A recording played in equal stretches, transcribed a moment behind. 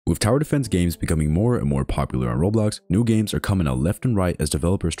With tower defense games becoming more and more popular on Roblox, new games are coming out left and right as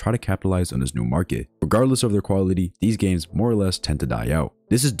developers try to capitalize on this new market. Regardless of their quality, these games more or less tend to die out.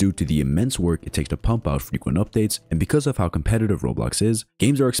 This is due to the immense work it takes to pump out frequent updates, and because of how competitive Roblox is,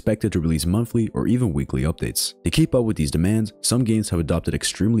 games are expected to release monthly or even weekly updates. To keep up with these demands, some games have adopted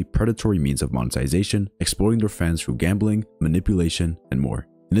extremely predatory means of monetization, exploiting their fans through gambling, manipulation, and more.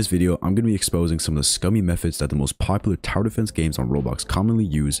 In this video, I'm going to be exposing some of the scummy methods that the most popular tower defense games on Roblox commonly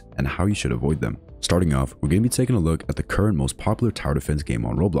use and how you should avoid them. Starting off, we're going to be taking a look at the current most popular tower defense game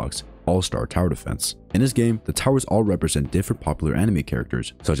on Roblox, All-Star Tower Defense. In this game, the towers all represent different popular anime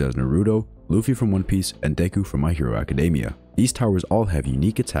characters such as Naruto, Luffy from One Piece, and Deku from My Hero Academia. These towers all have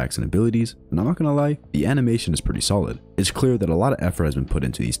unique attacks and abilities, and I'm not gonna lie, the animation is pretty solid. It's clear that a lot of effort has been put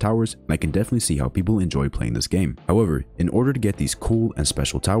into these towers, and I can definitely see how people enjoy playing this game. However, in order to get these cool and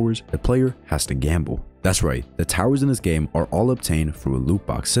special towers, the player has to gamble. That's right, the towers in this game are all obtained through a loot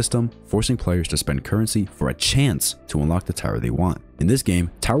box system, forcing players to spend currency for a chance to unlock the tower they want. In this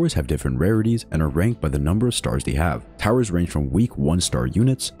game, towers have different rarities and are ranked by the number of stars they have. Towers range from weak 1-star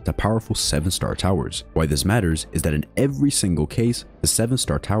units to powerful 7-star towers. Why this matters is that in every single case, the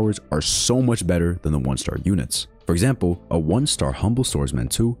 7-star towers are so much better than the 1-star units. For example, a 1-star Humble Swordsman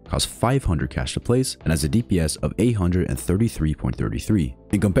 2 costs 500 cash to place and has a DPS of 833.33.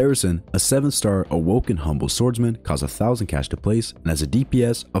 In comparison, a 7-star Awoken Humble Swordsman costs 1000 cash to place and has a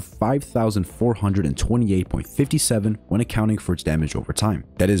DPS of 5428.57 when accounting for its damage over time.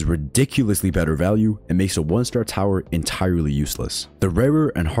 That is ridiculously better value and makes a 1-star tower entirely useless. The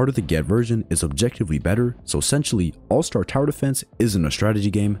rarer and harder to get version is objectively better, so essentially All-Star Tower Defense isn't a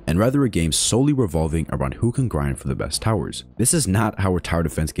strategy game and rather a game solely revolving around who can grind for the best towers. This is not how a tower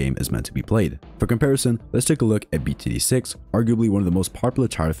defense game is meant to be played. For comparison, let's take a look at BTD6, arguably one of the most popular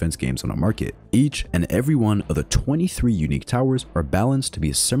tower defense games on the market. Each and every one of the 23 unique towers are balanced to be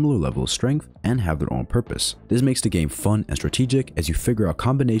a similar level of strength and have their own purpose. This makes the game fun and strategic as you figure out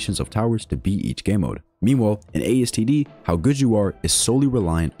combinations of towers to beat each game mode. Meanwhile, in ASTD, how good you are is solely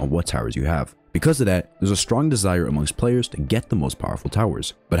reliant on what towers you have. Because of that, there's a strong desire amongst players to get the most powerful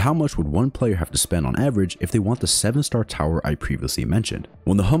towers. But how much would one player have to spend on average if they want the 7-star tower I previously mentioned?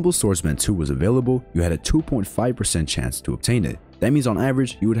 When the Humble Swordsman 2 was available, you had a 2.5% chance to obtain it. That means on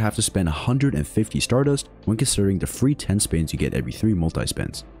average, you would have to spend 150 Stardust when considering the free 10 spins you get every 3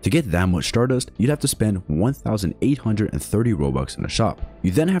 multi-spins. To get that much Stardust, you'd have to spend 1,830 Robux in the shop.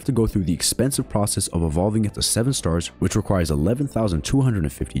 You then have to go through the expensive process of evolving it to 7 stars, which requires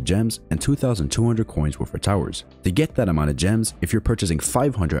 11,250 gems and 2,200 coins worth of towers. To get that amount of gems, if you're purchasing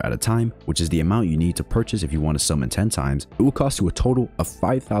 500 at a time, which is the amount you need to purchase if you want to summon 10 times, it will cost you a total of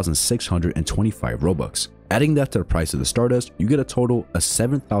 5,625 Robux. Adding that to the price of the Stardust, you get a total of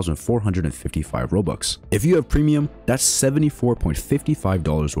 7,455 Robux. If you have Premium, that's $74.55 worth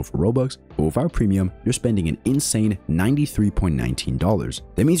of Robux, but without Premium, you're spending an insane $93.19.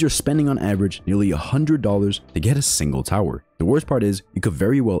 That means you're spending on average nearly $100 to get a single tower. The worst part is, you could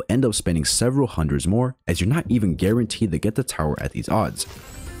very well end up spending several hundreds more, as you're not even guaranteed to get the tower at these odds.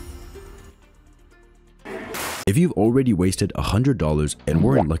 If you've already wasted $100 and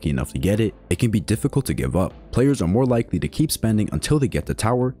weren't lucky enough to get it, it can be difficult to give up. Players are more likely to keep spending until they get the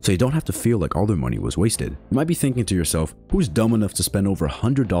tower, so you don't have to feel like all their money was wasted. You might be thinking to yourself, who's dumb enough to spend over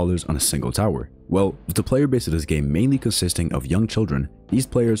 $100 on a single tower? Well, with the player base of this game mainly consisting of young children, these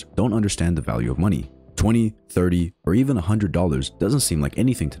players don't understand the value of money. $20, $30, or even $100 doesn't seem like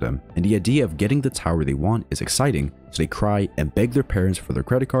anything to them, and the idea of getting the tower they want is exciting, so they cry and beg their parents for their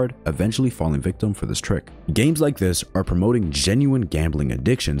credit card, eventually falling victim for this trick. Games like this are promoting genuine gambling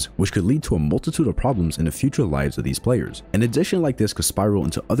addictions, which could lead to a multitude of problems in the future lives of these players. An addiction like this could spiral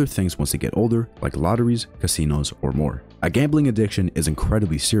into other things once they get older, like lotteries, casinos, or more. A gambling addiction is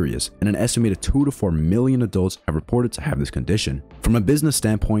incredibly serious, and an estimated 2 to 4 million adults have reported to have this condition. From a business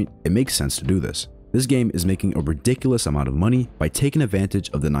standpoint, it makes sense to do this. This game is making a ridiculous amount of money by taking advantage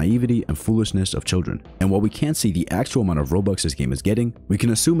of the naivety and foolishness of children. And while we can't see the actual amount of Robux this game is getting, we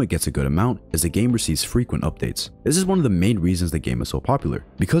can assume it gets a good amount as the game receives frequent updates. This is one of the main reasons the game is so popular.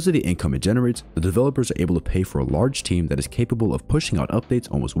 Because of the income it generates, the developers are able to pay for a large team that is capable of pushing out updates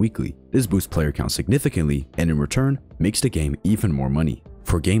almost weekly. This boosts player count significantly and in return makes the game even more money.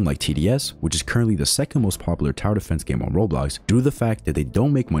 For a game like TDS, which is currently the second most popular tower defense game on Roblox, due to the fact that they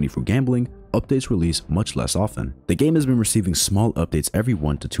don't make money through gambling, updates release much less often. The game has been receiving small updates every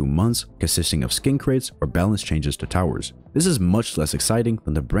 1 to 2 months, consisting of skin crates or balance changes to towers. This is much less exciting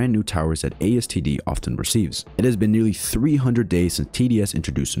than the brand new towers that ASTD often receives. It has been nearly 300 days since TDS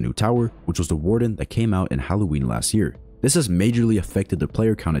introduced a new tower, which was the Warden that came out in Halloween last year. This has majorly affected the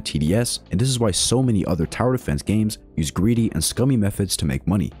player count at TDS, and this is why so many other tower defense games use greedy and scummy methods to make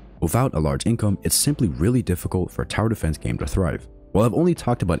money. Without a large income, it's simply really difficult for a tower defense game to thrive. While I've only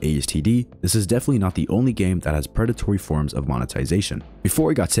talked about ASTD, this is definitely not the only game that has predatory forms of monetization.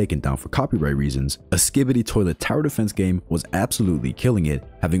 Before it got taken down for copyright reasons, a Skibidi Toilet tower defense game was absolutely killing it,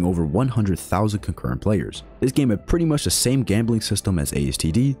 having over 100,000 concurrent players. This game had pretty much the same gambling system as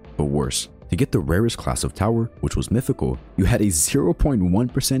ASTD, but worse. To get the rarest class of tower, which was mythical, you had a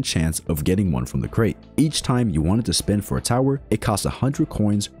 0.1% chance of getting one from the crate. Each time you wanted to spin for a tower, it cost 100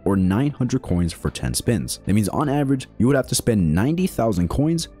 coins or 900 coins for 10 spins. That means on average, you would have to spend 90,000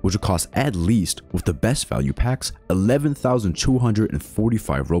 coins, which would cost at least, with the best value packs,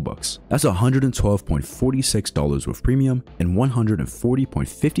 11,245 Robux. That's $112.46 with premium and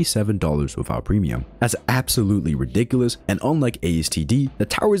 $140.57 without premium. That's absolutely ridiculous, and unlike ASTD, the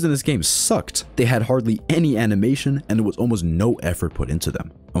towers in this game suck. They had hardly any animation and there was almost no effort put into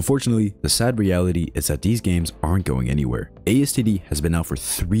them. Unfortunately, the sad reality is that these games aren't going anywhere. ASTD has been out for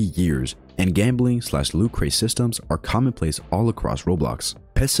 3 years and gambling/loot crate systems are commonplace all across Roblox.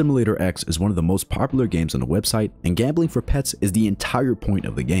 Pet Simulator X is one of the most popular games on the website, and gambling for pets is the entire point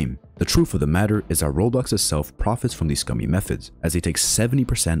of the game. The truth of the matter is that Roblox itself profits from these scummy methods, as they take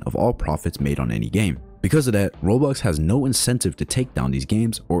 70% of all profits made on any game. Because of that, Roblox has no incentive to take down these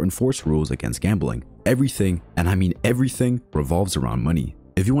games or enforce rules against gambling. Everything, and I mean everything, revolves around money.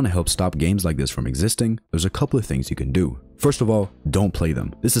 If you want to help stop games like this from existing, there's a couple of things you can do. First of all, don't play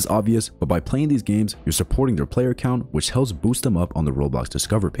them. This is obvious, but by playing these games, you're supporting their player count, which helps boost them up on the Roblox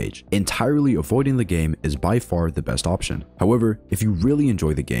Discover page. Entirely avoiding the game is by far the best option. However, if you really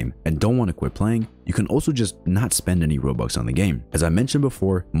enjoy the game and don't want to quit playing, you can also just not spend any Robux on the game. As I mentioned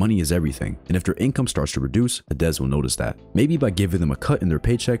before, money is everything, and if their income starts to reduce, the devs will notice that. Maybe by giving them a cut in their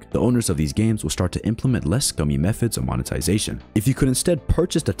paycheck, the owners of these games will start to implement less scummy methods of monetization. If you could instead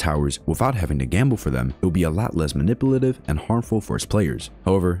purchase the towers without having to gamble for them, it will be a lot less manipulative and harmful for its players.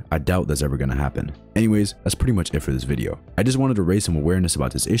 However, I doubt that's ever going to happen. Anyways, that's pretty much it for this video. I just wanted to raise some awareness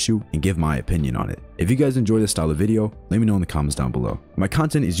about this issue and give my opinion on it. If you guys enjoy this style of video, let me know in the comments down below. My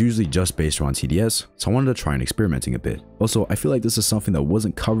content is usually just based around TDS, so I wanted to try and experimenting a bit. Also, I feel like this is something that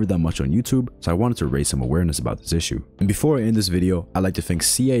wasn't covered that much on YouTube, so I wanted to raise some awareness about this issue. And before I end this video, I'd like to thank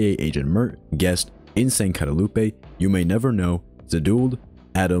CIA Agent Mert, Guest, Insane Catalupe, You May Never Know, Zaduld,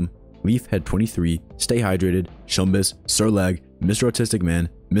 Adam, Leafhead23, Stay Hydrated, Shumbus, Sir Lag, Mr. Autistic Man,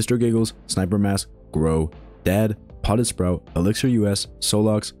 Mr. Giggles, Sniper Mask, Grow, Dad, Potted Sprout, Elixir US,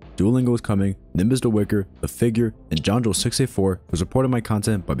 Solox, Duolingo is Coming, Nimbus the Wicker, The Figure, and JohnJoe684 for supporting my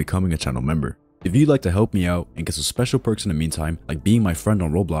content by becoming a channel member. If you'd like to help me out and get some special perks in the meantime, like being my friend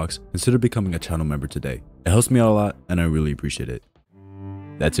on Roblox, consider becoming a channel member today. It helps me out a lot and I really appreciate it.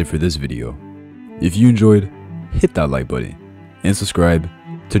 That's it for this video. If you enjoyed, hit that like button and subscribe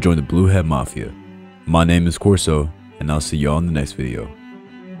to join the Blue Head Mafia. My name is CORSO, and I'll see y'all in the next video.